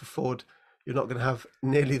work for Ford, you're not going to have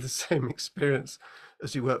nearly the same experience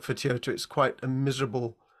as you work for Toyota. It's quite a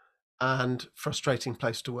miserable and frustrating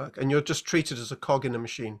place to work. And you're just treated as a cog in a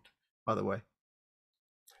machine, by the way.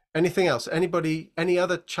 Anything else? Anybody, any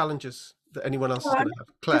other challenges that anyone else is going to have?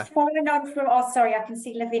 Claire. Just following on from, oh, sorry, I can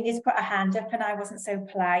see Lavinia's put a hand up and I wasn't so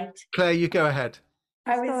polite. Claire, you go ahead.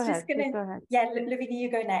 I was just going to, yeah, Lavinia, you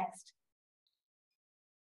go next.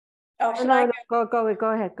 Oh, shall I go? Go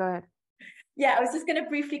ahead. Yeah, I was just going to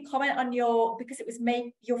briefly comment on because it was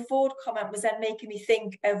your Ford comment was then making me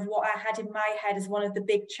think of what I had in my head as one of the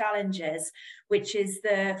big challenges, which is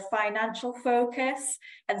the financial focus.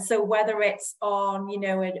 And so whether it's on,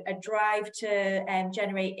 a drive to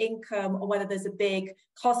generate income, or whether there's a big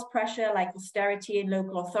cost pressure like austerity in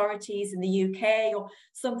local authorities in the UK or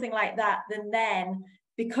something like that, then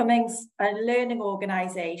becoming a learning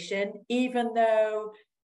organization, even though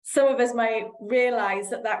some of us might realize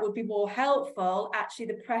that would be more helpful, actually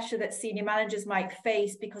the pressure that senior managers might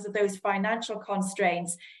face because of those financial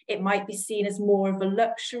constraints, it might be seen as more of a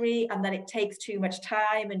luxury, and that it takes too much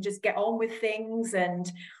time and just get on with things,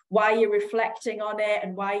 and why you're reflecting on it,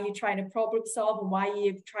 and why you're trying to problem solve, and why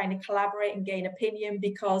you're trying to collaborate and gain opinion,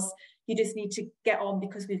 because you just need to get on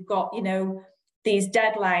because we've got, these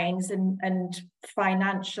deadlines and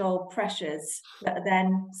financial pressures that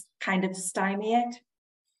then kind of stymie it.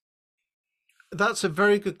 That's a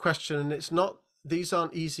very good question, and these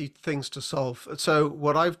aren't easy things to solve. So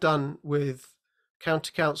what I've done with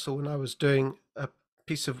County Council when I was doing a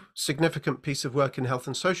significant piece of work in health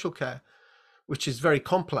and social care, which is very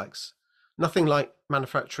complex, nothing like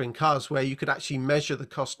manufacturing cars where you could actually measure the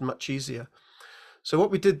cost much easier. So what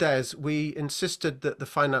we did there is we insisted that the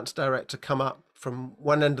finance director come up from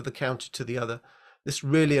one end of the county to the other. This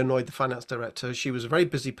really annoyed the finance director. She was a very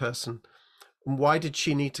busy person. And why did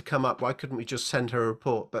she need to come up? Why couldn't we just send her a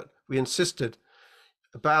report? But we insisted.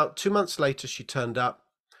 About 2 months later, she turned up,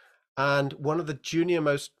 and one of the junior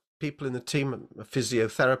most people in the team, a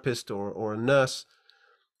physiotherapist or a nurse,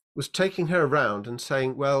 was taking her around and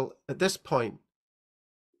saying, well, at this point,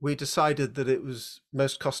 we decided that it was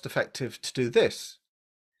most cost effective to do this.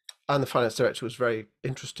 And the finance director was very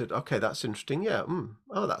interested. Okay, that's interesting. Yeah.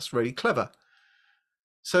 Oh, that's really clever.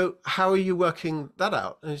 So how are you working that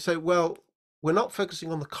out? And you say, well, we're not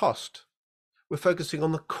focusing on the cost. We're focusing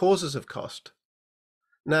on the causes of cost.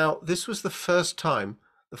 Now, this was the first time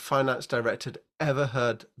the finance director had ever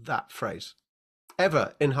heard that phrase,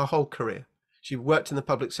 ever in her whole career. She worked in the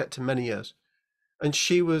public sector many years, and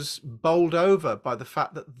she was bowled over by the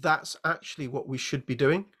fact that that's actually what we should be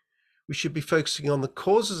doing. We should be focusing on the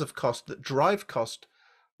causes of cost that drive cost,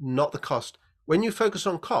 not the cost. When you focus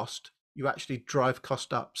on cost, you actually drive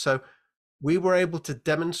cost up. So we were able to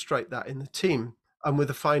demonstrate that in the team and with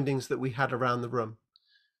the findings that we had around the room.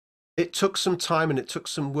 It took some time and it took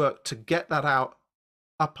some work to get that out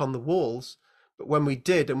up on the walls. But when we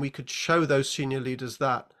did, and we could show those senior leaders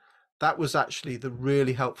that was actually the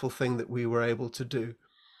really helpful thing that we were able to do.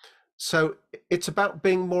 So it's about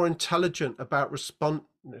being more intelligent about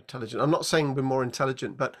intelligent. I'm not saying we're more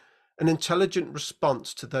intelligent, but an intelligent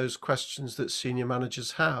response to those questions that senior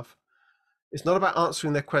managers have. It's not about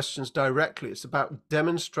answering their questions directly. It's about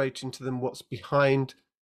demonstrating to them what's behind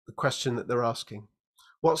the question that they're asking.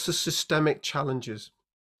 What's the systemic challenges?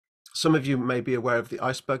 Some of you may be aware of the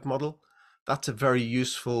iceberg model. That's a very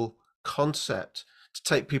useful concept to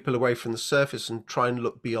take people away from the surface and try and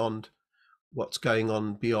look beyond what's going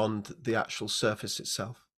on beyond the actual surface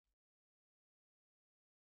itself.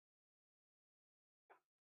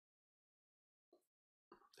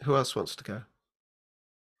 Who else wants to go?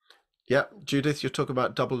 Yeah, Judith, you're talking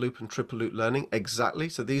about double loop and triple loop learning. Exactly.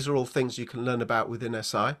 So these are all things you can learn about within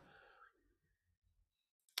SI.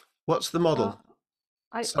 What's the model?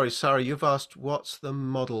 Sorry, Sarah, you've asked what's the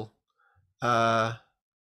model? I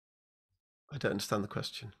don't understand the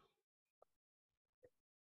question.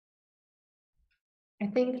 I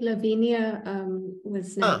think Lavinia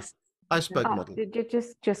was next. Iceberg model.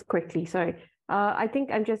 Just quickly, sorry. I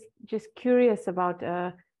think I'm just curious about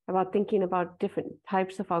thinking about different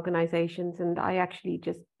types of organizations, and I actually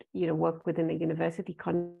just work within a university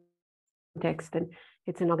context, and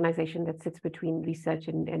it's an organization that sits between research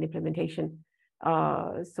and implementation.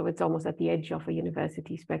 So it's almost at the edge of a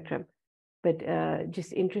university spectrum. But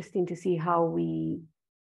just interesting to see how we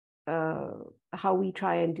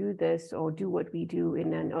try and do this or do what we do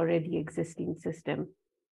in an already existing system,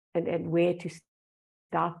 and where to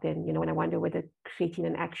start then. And I wonder whether creating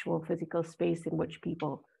an actual physical space in which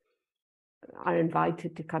people are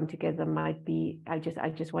invited to come together might be, I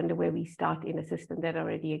just wonder where we start in a system that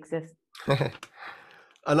already exists.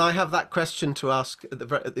 And I have that question to ask at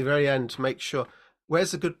the very end to make sure,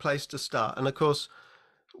 where's a good place to start? And of course,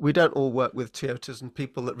 we don't all work with Toyotas and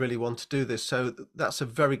people that really want to do this. So that's a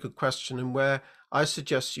very good question. And where I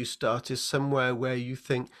suggest you start is somewhere where you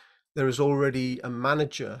think there is already a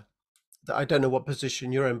manager that, I don't know what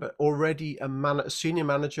position you're in, but already a senior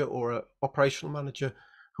manager or an operational manager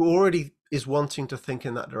who already is wanting to think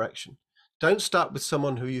in that direction. Don't start with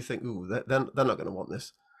someone who you think, ooh, they're not going to want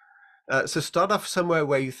this. So start off somewhere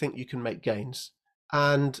where you think you can make gains,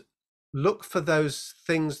 and look for those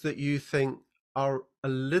things that you think are a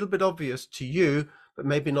little bit obvious to you, but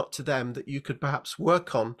maybe not to them, that you could perhaps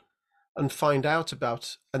work on and find out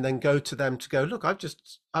about, and then go to them to go, look,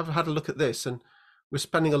 I've had a look at this, and we're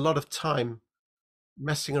spending a lot of time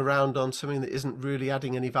messing around on something that isn't really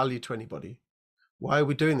adding any value to anybody. Why are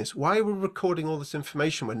we doing this? Why are we recording all this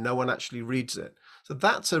information when no one actually reads it? So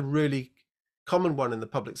that's a really common one in the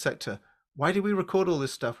public sector. Why do we record all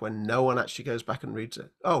this stuff when no one actually goes back and reads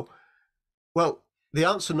it? Oh, well, the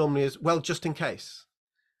answer normally is, well, just in case.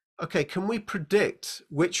 Okay, can we predict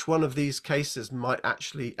which one of these cases might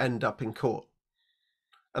actually end up in court?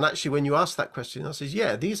 And actually, when you ask that question, I says,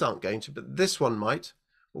 yeah, these aren't going to, but this one might.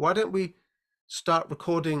 Why don't we start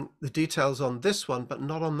recording the details on this one, but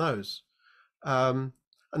not on those?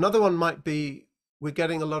 Another one might be, we're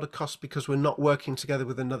getting a lot of costs because we're not working together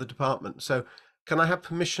with another department. So can I have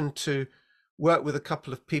permission to work with a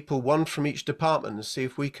couple of people, one from each department, and see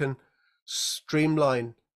if we can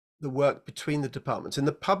streamline the work between the departments? In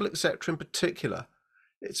the public sector in particular,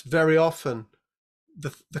 it's very often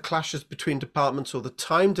the clashes between departments, or the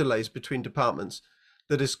time delays between departments,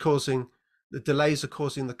 that is causing the delays, are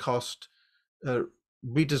causing the cost,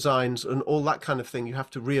 redesigns and all that kind of thing. You have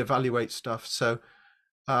to reevaluate stuff. So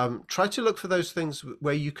try to look for those things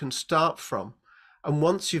where you can start from. And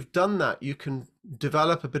once you've done that, you can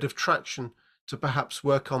develop a bit of traction to perhaps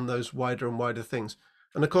work on those wider and wider things.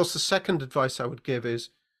 And of course, the second advice I would give is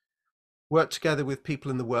work together with people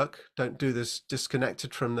in the work. Don't do this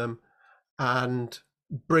disconnected from them, and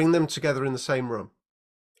bring them together in the same room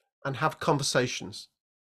and have conversations.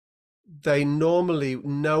 They normally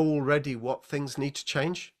know already what things need to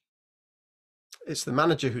change. It's the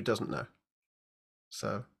manager who doesn't know.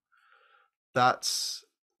 So that's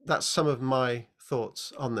some of my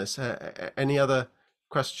thoughts on this. Any other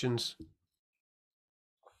questions?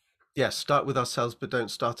 Yes, start with ourselves, but don't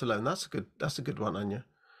start alone. That's a good one, Anya.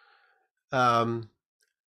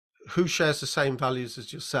 Who shares the same values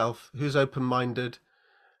as yourself? Who's open-minded?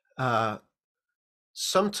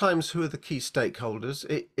 Sometimes who are the key stakeholders?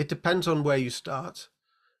 It depends on where you start.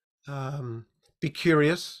 Be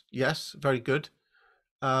curious. Yes, very good.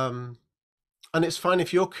 And it's fine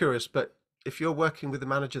if you're curious, but if you're working with the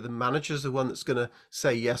manager's the one that's going to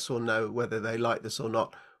say yes or no, whether they like this or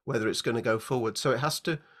not, whether it's going to go forward. So it has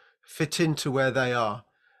to fit into where they are.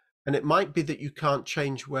 And it might be that you can't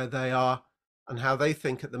change where they are and how they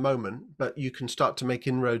think at the moment, but you can start to make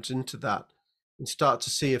inroads into that and start to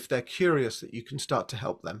see if they're curious, that you can start to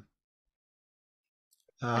help them.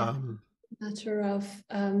 Matter of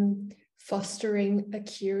fostering a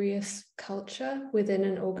curious culture within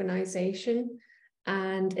an organization.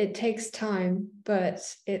 And it takes time, but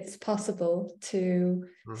it's possible to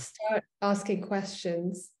start asking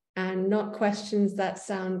questions, and not questions that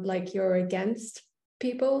sound like you're against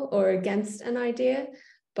people or against an idea,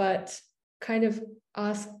 but kind of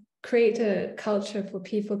create a culture for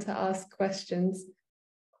people to ask questions.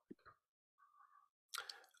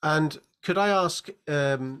 And could I ask,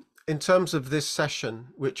 in terms of this session,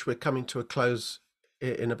 which we're coming to a close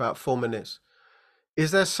in about 4 minutes,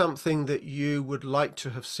 is there something that you would like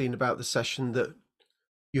to have seen about the session that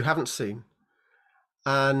you haven't seen?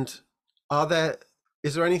 And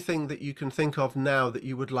is there anything that you can think of now that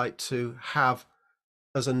you would like to have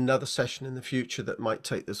as another session in the future that might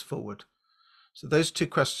take this forward? So those two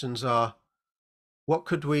questions are, what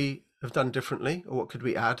could we have done differently, or what could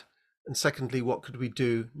we add? And secondly, what could we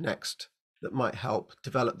do next that might help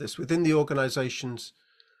develop this within the organization's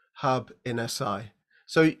hub in SI?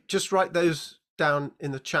 So just write those down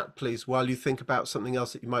in the chat, please, while you think about something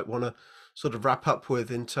else that you might want to sort of wrap up with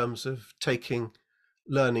in terms of taking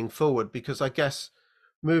learning forward. Because I guess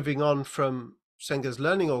moving on from Senga's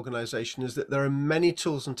learning organization is that there are many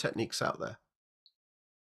tools and techniques out there.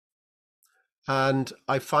 And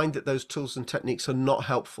I find that those tools and techniques are not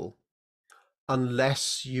helpful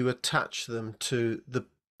unless you attach them to the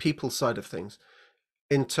people side of things,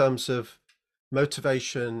 in terms of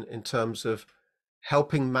motivation, in terms of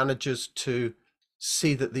helping managers to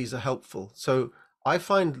see that these are helpful. So I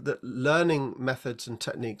find that learning methods and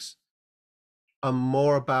techniques are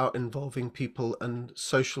more about involving people and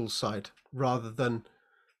social side rather than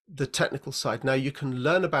the technical side. Now you can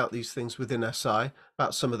learn about these things within SI,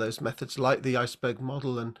 about some of those methods like the iceberg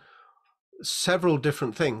model and several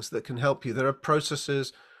different things that can help you. There are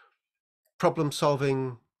processes, problem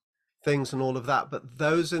solving things and all of that, but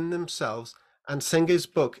those in themselves, and Senge's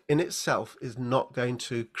book in itself is not going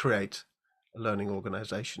to create a learning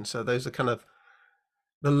organization. So those are kind of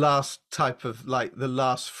the last type of, like the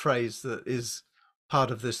last phrase that is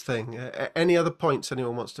part of this thing. Any other points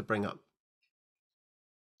anyone wants to bring up?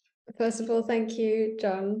 First of all, thank you,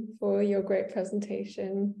 John, for your great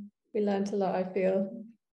presentation. We learned a lot, I feel.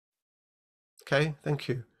 Okay, thank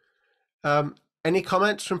you. Any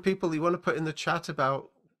comments from people you want to put in the chat about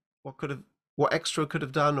what extra could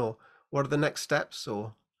have done, or what are the next steps,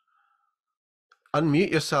 or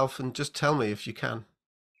unmute yourself and just tell me if you can.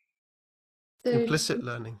 So, implicit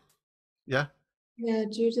learning. Yeah. Yeah,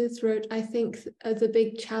 Judith wrote, I think the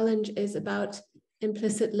big challenge is about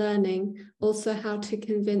implicit learning, also how to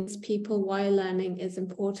convince people why learning is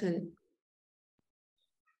important.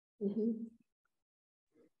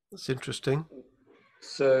 That's interesting.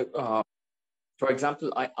 So, for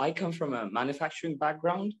example, I come from a manufacturing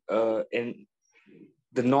background in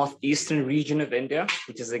the northeastern region of India,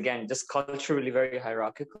 which is, again, just culturally very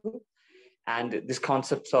hierarchical. And this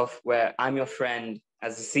concept of where I'm your friend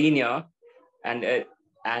as a senior, and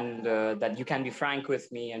that you can be frank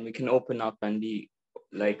with me and we can open up and be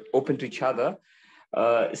like open to each other,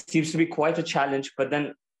 seems to be quite a challenge. But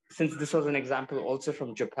then, since this was an example also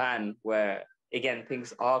from Japan, where again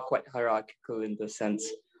things are quite hierarchical in the sense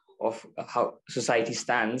of how society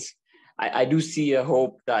stands, I do see a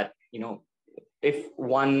hope that, you know, if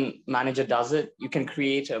one manager does it, you can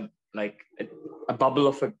create a bubble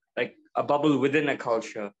of a bubble within a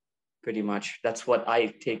culture. Pretty much, that's what I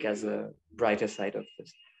take as a brighter side of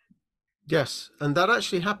this. Yes, and that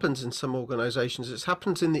actually happens in some organizations. It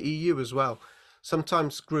happens in the EU as well.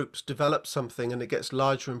 Sometimes groups develop something and it gets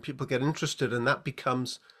larger and people get interested, and that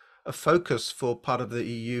becomes a focus for part of the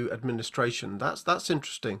EU administration. That's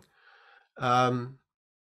interesting. But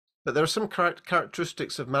there are some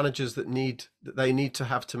characteristics of managers that they need to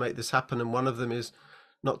have to make this happen, and one of them is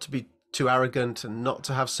not to be too arrogant and not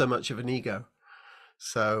to have so much of an ego.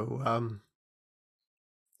 So,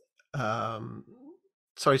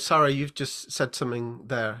 sorry, Sarah, you've just said something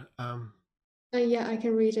there. Yeah, I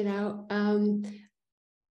can read it out.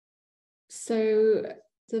 So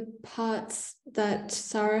the parts that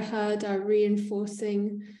Sarah heard are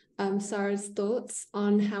reinforcing Sarah's thoughts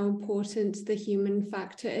on how important the human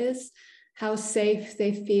factor is, how safe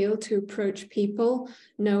they feel to approach people,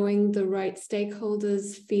 knowing the right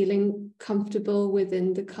stakeholders, feeling comfortable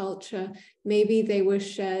within the culture. Maybe they were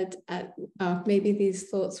shared maybe these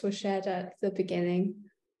thoughts were shared at the beginning,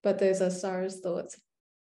 but those are Sarah's thoughts.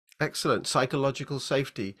 Excellent. Psychological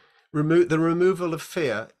safety. The removal of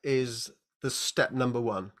fear is the step number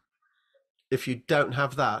one. If you don't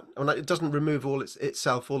have that, I mean, it doesn't remove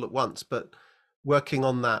itself all at once, but working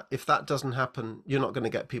on that, if that doesn't happen, you're not going to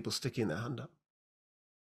get people sticking their hand up.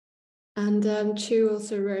 And Chu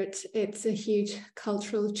also wrote, it's a huge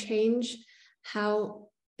cultural change. How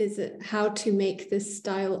to make this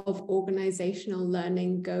style of organizational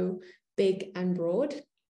learning go big and broad?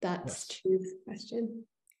 That's Chu's question.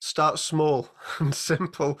 Start small and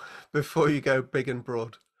simple before you go big and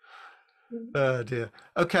broad. Oh dear.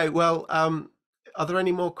 Okay, well, are there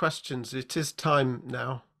any more questions? It is time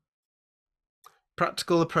now.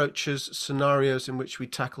 Practical approaches, scenarios in which we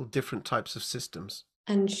tackle different types of systems.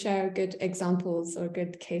 And share good examples or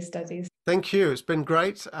good case studies. Thank you. It's been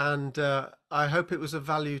great. And I hope it was of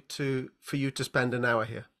value for you to spend an hour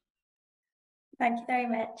here. Thank you very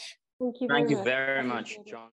much. Thank you very much, John.